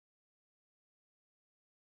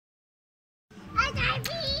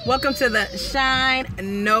Welcome to the Shine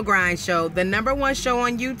No Grind Show, the #1 show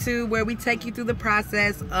on YouTube where we take you through the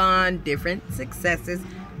process on different successes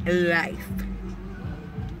in life.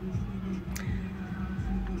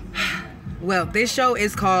 Well, this show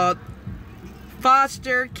is called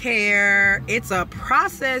Foster Care. It's a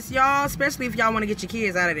process, y'all, especially if y'all want to get your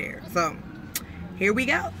kids out of there. So, here we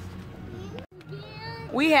go.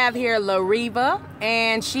 We have here Lariva,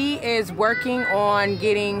 and she is working on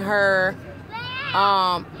getting her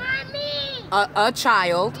a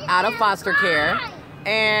child out of foster care.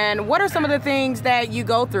 And what are some of the things that you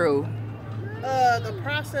go through? The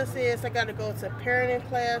process is I got to go to parenting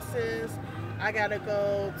classes. I got to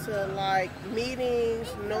go to like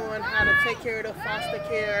meetings, knowing how to take care of the foster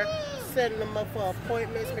care, setting them up for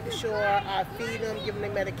appointments, making sure I feed them, giving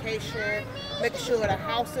them medication, making sure the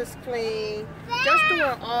house is clean, just doing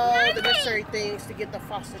all the necessary things to get the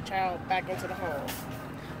foster child back into the home.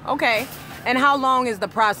 Okay. And how long is the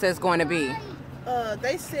process going to be?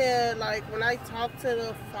 They said, like, when I talked to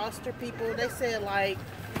the foster people, they said, like,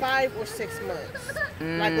 5 or 6 months.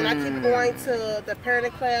 Like, when I keep going to the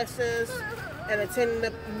parenting classes and attending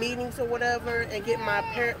the meetings or whatever and get my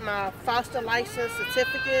foster license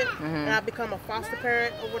certificate and I become a foster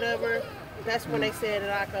parent or whatever, that's when they said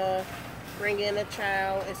that I could bring in a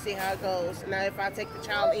child and see how it goes. Now, if I take the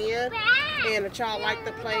child in and the child like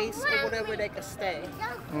the place or whatever, they could stay.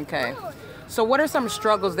 Okay. So what are some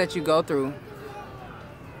struggles that you go through?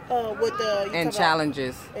 With the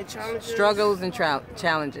challenges. And challenges. Struggles and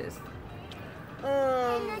challenges.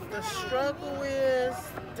 The struggle is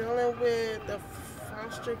dealing with the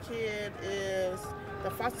foster kid is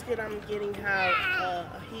the foster kid I'm getting have a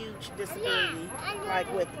huge disability,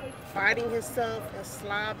 like with fighting himself and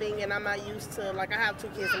slobbing, and I'm not used to, like, I have 2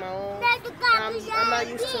 kids of my own. I'm not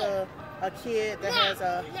used to a kid that has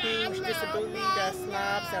a huge disability that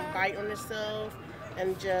slobs and bite on himself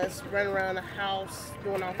and just run around the house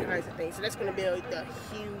doing all kinds of things. So that's going to be a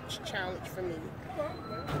huge challenge for me.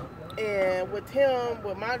 And with him,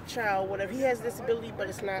 with my child, whatever, he has a disability, but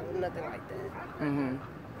it's not nothing like that.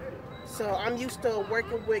 So I'm used to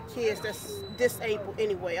working with kids that's disabled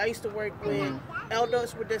anyway. I used to work with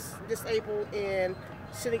adults with disabled in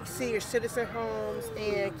senior citizen homes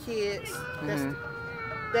and kids and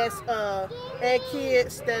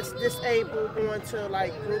kids that's disabled going to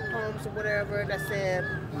like group homes or whatever, that's in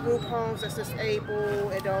group homes that's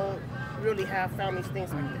disabled and don't really have families,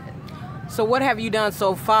 things like that. So what have you done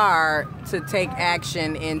so far to take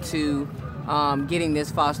action into getting this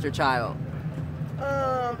foster child?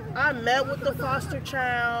 I met with the foster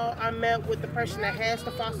child. I met with the person that has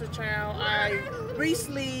the foster child. I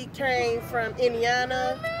recently came from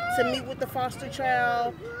Indiana to meet with the foster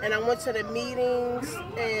child, and I went to the meetings,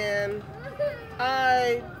 and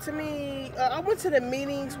I went to the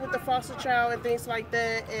meetings with the foster child and things like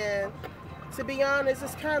that, and to be honest,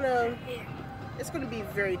 it's going to be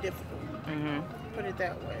very difficult. Put it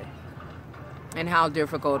that way. And how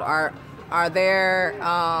difficult? Are there,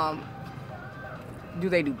 do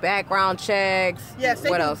they do background checks? Yes.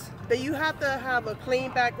 What else? You have to have a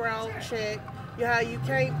clean background check. You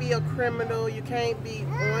can't be a criminal. You can't be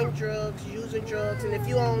on drugs, using drugs. And if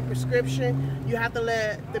you're on prescription, you have to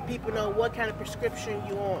let the people know what kind of prescription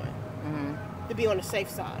you're on to be on the safe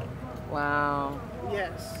side. Wow.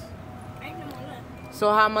 Yes.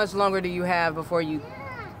 So how much longer do you have before you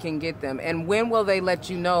can get them? And when will they let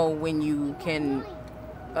you know when you can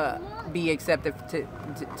be accepted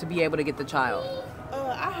to be able to get the child?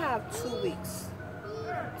 I have 2 weeks.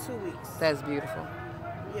 2 weeks. That's beautiful.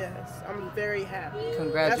 Yes, I'm very happy.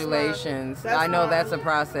 Congratulations. I know that's a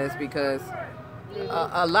process because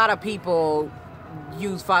a lot of people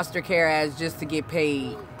use foster care as just to get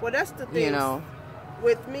paid. Well, that's the thing. You know.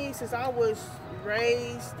 With me, since I was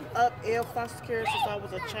raised up in foster care since I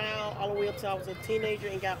was a child, all the way up till I was a teenager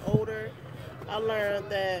and got older, I learned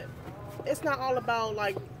that it's not all about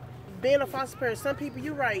like being a foster parent. Some people,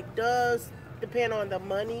 you're right, does depend on the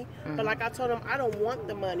money, but like I told them, I don't want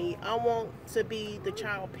the money. I want to be the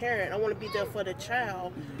child parent. I want to be there for the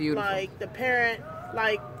child. Beautiful. Like the parent,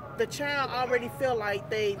 like the child already feel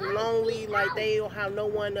like they lonely, like they don't have no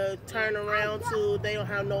one to turn around to. They don't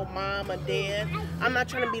have no mom or dad. I'm not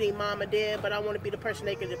trying to be their mom or dad, but I want to be the person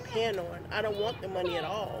they can depend on. I don't want the money at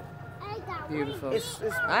all. Beautiful.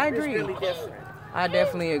 I agree. It's really different. I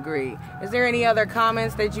definitely agree. Is there any other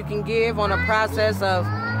comments that you can give on a process of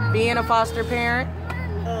being a foster parent?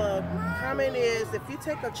 Comment is, if you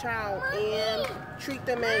take a child in, treat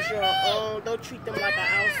them as your own. Don't treat them like an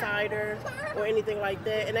outsider or anything like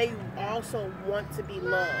that. And they also want to be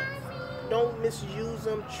loved. Don't misuse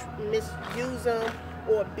them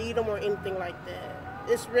or beat them or anything like that.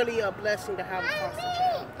 it's really a blessing to have a foster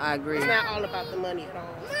child. I agree. It's not all about the money at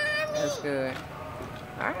all. That's good.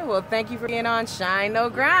 All right, well, thank you for being on Shine No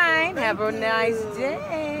Grind. Have a nice day.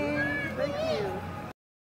 Thank you.